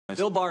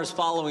Bill Barr is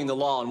following the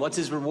law, and what's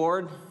his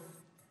reward?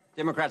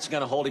 Democrats are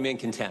going to hold him in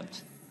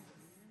contempt.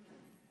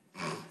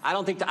 I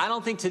don't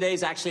think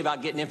today's actually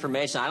about getting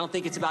information. I don't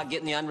think it's about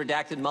getting the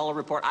unredacted Mueller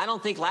report. I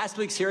don't think last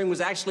week's hearing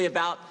was actually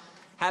about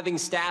having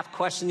staff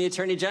question the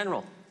Attorney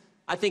General.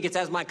 I think it's,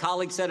 as my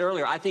colleague said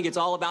earlier, I think it's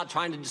all about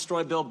trying to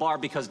destroy Bill Barr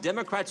because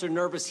Democrats are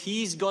nervous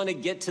he's going to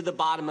get to the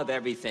bottom of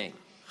everything.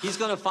 He's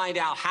going to find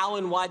out how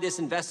and why this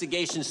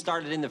investigation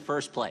started in the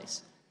first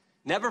place.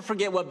 Never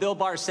forget what Bill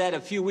Barr said a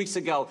few weeks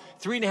ago,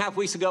 3.5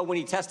 weeks ago, when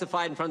he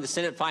testified in front of the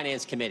Senate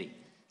Finance Committee.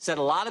 Said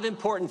a lot of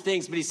important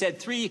things, but he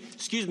said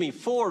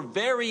four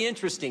very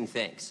interesting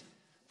things.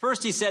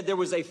 First, he said there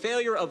was a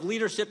failure of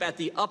leadership at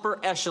the upper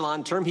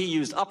echelon, term he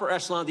used, upper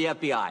echelon of the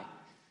FBI.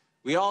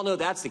 We all know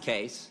that's the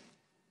case.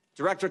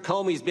 Director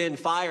Comey's been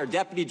fired.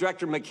 Deputy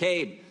Director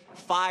McCabe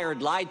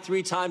fired, lied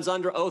 3 times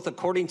under oath,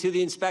 according to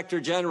the Inspector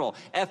General.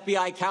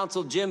 FBI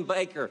counsel Jim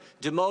Baker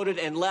demoted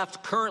and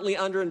left, currently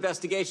under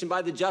investigation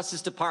by the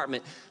Justice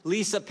Department.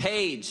 Lisa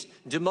Page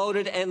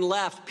demoted and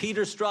left.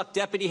 Peter Strzok,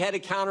 deputy head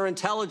of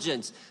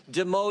counterintelligence,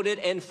 demoted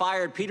and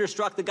fired. Peter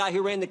Strzok, the guy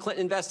who ran the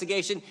Clinton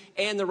investigation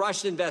and the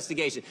Russian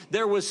investigation.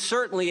 There was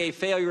certainly a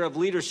failure of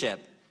leadership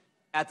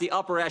at the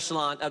upper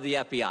echelon of the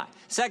FBI.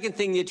 Second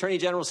thing the Attorney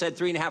General said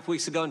 3.5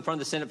 weeks ago in front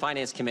of the Senate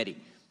Finance Committee.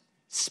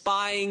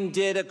 Spying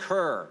did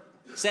occur.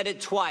 Said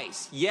it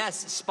twice.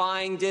 Yes,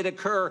 spying did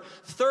occur.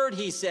 Third,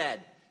 he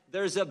said,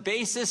 there's a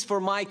basis for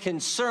my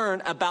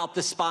concern about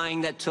the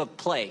spying that took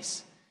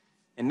place.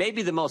 And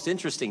maybe the most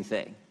interesting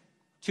thing,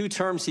 2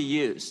 terms he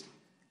used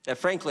that,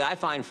 frankly, I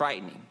find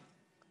frightening.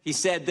 He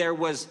said there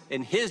was,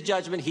 in his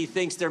judgment, he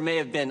thinks there may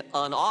have been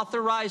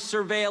unauthorized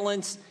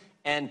surveillance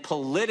and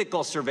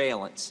political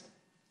surveillance.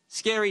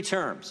 Scary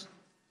terms.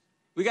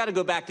 We got to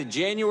go back to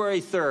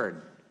January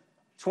 3rd,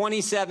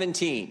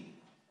 2017.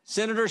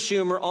 Senator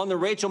Schumer on the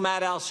Rachel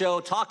Maddow show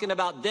talking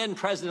about then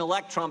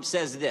President-elect Trump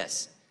says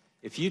this: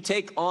 if you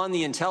take on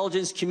the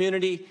intelligence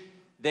community,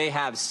 they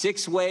have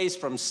 6 ways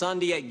from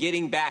Sunday at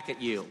getting back at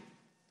you.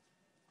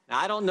 Now,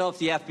 I don't know if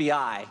the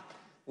FBI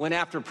went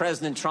after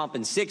President Trump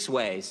in 6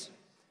 ways,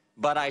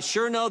 but I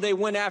sure know they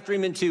went after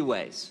him in 2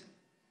 ways.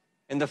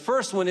 And the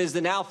first one is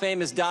the now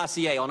famous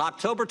dossier. On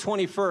October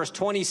 21st,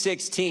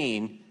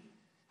 2016,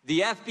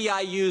 the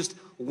FBI used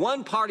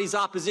one party's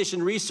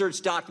opposition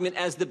research document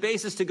as the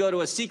basis to go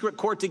to a secret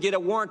court to get a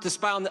warrant to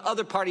spy on the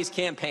other party's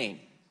campaign.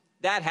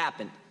 That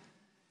happened.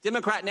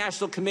 Democrat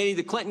National Committee,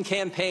 the Clinton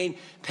campaign,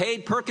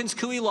 paid Perkins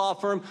Coie law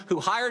firm,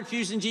 who hired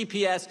Fusion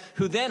GPS,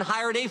 who then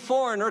hired a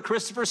foreigner,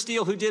 Christopher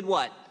Steele, who did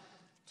what?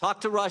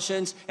 Talked to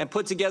Russians and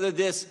put together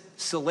this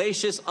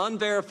salacious,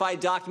 unverified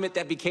document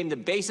that became the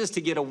basis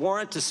to get a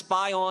warrant to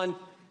spy on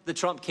the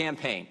Trump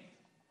campaign.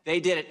 They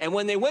did it. And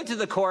when they went to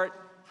the court,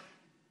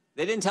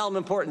 they didn't tell them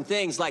important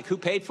things like who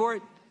paid for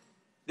it.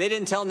 They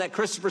didn't tell them that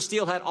Christopher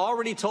Steele had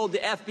already told the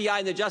FBI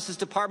and the Justice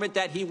Department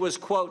that he was,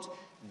 quote,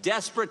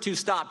 desperate to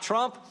stop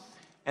Trump.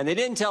 And they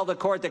didn't tell the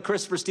court that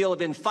Christopher Steele had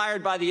been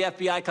fired by the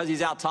FBI because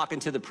he's out talking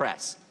to the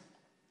press.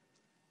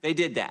 They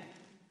did that.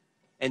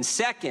 And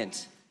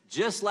second,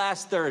 just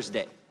last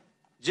Thursday,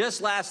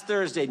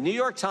 New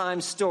York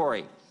Times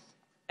story,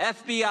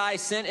 FBI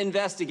sent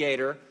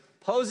investigator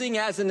posing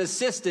as an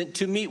assistant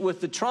to meet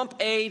with the Trump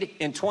aide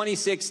in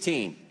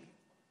 2016.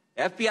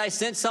 FBI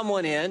sent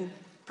someone in,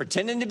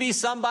 pretending to be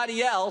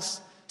somebody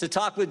else, to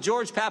talk with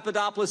George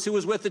Papadopoulos, who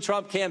was with the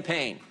Trump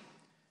campaign.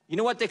 You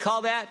know what they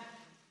call that?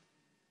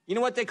 You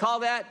know what they call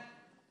that?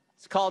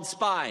 It's called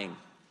spying.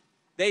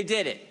 They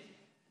did it.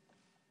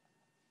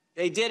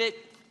 They did it.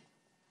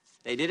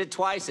 They did it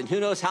twice, and who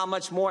knows how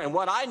much more. And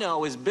what I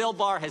know is Bill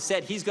Barr has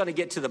said he's going to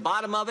get to the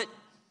bottom of it.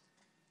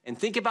 And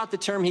think about the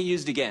term he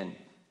used again.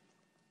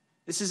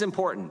 This is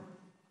important.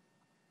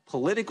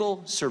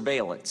 Political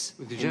surveillance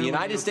in the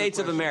United States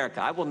of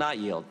America. I will not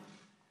yield.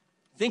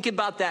 Think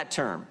about that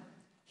term.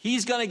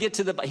 He's going to get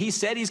to the, he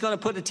said he's going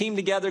to put a team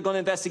together, going to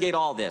investigate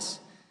all this.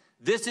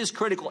 This is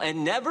critical.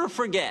 And never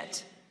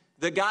forget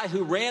the guy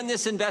who ran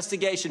this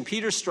investigation,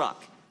 Peter Strzok,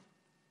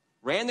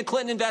 ran the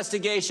Clinton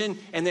investigation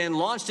and then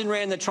launched and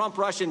ran the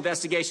Trump-Russia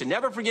investigation.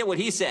 Never forget what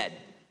he said.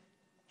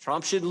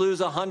 Trump should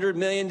lose $100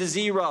 million to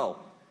zero.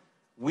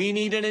 We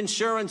need an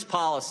insurance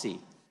policy.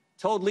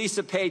 Told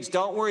Lisa Page,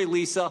 don't worry,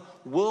 Lisa,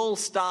 we'll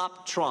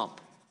stop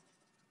Trump.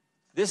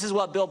 This is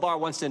what Bill Barr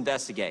wants to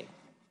investigate.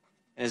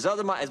 And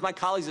as my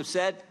colleagues have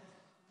said,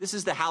 this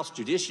is the House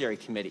Judiciary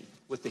Committee,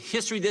 with the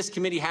history this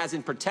committee has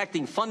in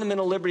protecting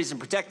fundamental liberties and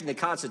protecting the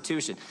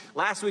Constitution.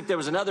 Last week, there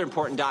was another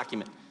important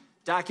document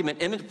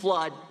Emmett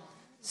Flood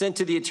sent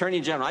to the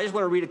Attorney General. I just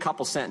want to read a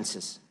couple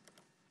sentences.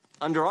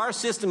 Under our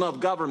system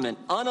of government,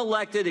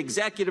 unelected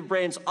executive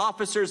branch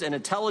officers and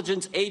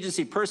intelligence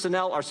agency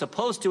personnel are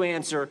supposed to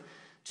answer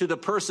to the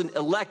person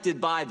elected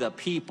by the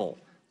people,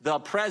 the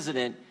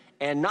president,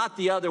 and not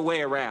the other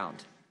way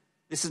around.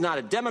 This is not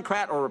a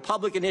Democrat or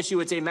Republican issue.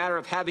 It's a matter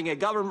of having a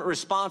government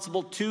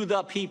responsible to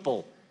the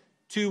people,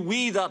 to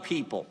we the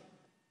people.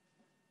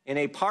 In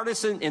the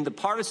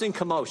partisan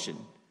commotion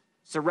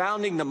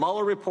surrounding the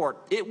Mueller report,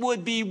 it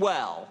would be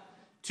well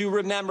to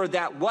remember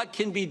that what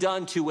can be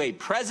done to a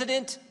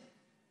president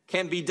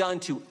can be done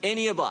to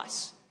any of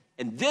us.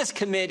 And this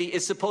committee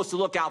is supposed to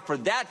look out for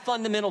that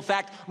fundamental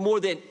fact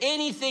more than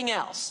anything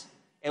else.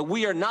 And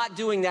we are not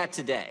doing that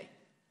today.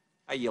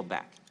 I yield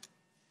back.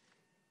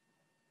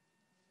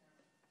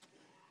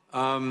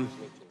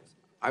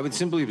 I would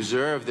simply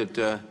observe that,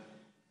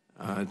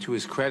 to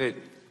his credit,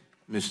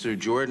 Mr.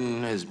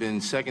 Jordan has been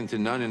second to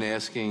none in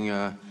asking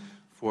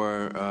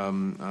for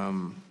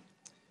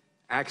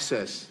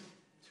access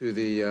to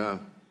the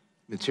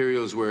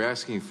materials we're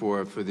asking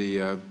for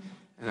the.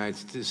 And I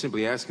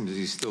simply ask him: does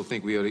he still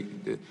think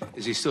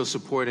is he still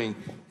supporting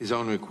his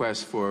own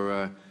request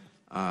for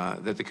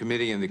that the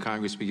committee and the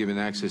Congress be given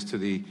access to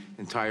the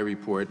entire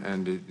report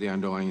and the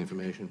underlying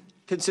information?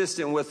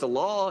 Consistent with the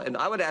law, and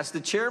I would ask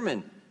the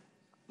chairman.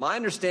 My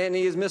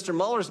understanding is Mr.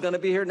 Mueller's going to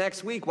be here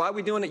next week. Why are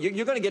we doing it?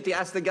 You're going to get to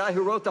ask the guy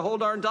who wrote the whole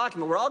darn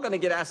document. We're all going to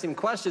get asked him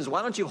questions.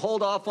 Why don't you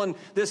hold off on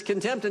this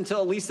contempt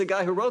until at least the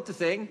guy who wrote the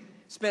thing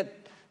spent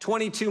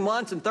 22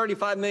 months and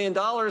 $35 million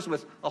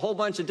with a whole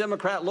bunch of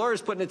Democrat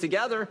lawyers putting it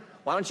together?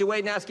 Why don't you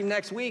wait and ask him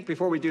next week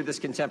before we do this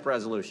contempt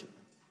resolution?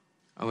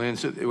 I'll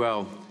answer,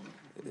 well,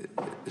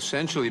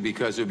 essentially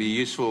because it would be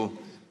useful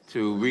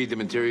to read the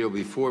material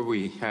before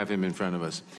we have him in front of us.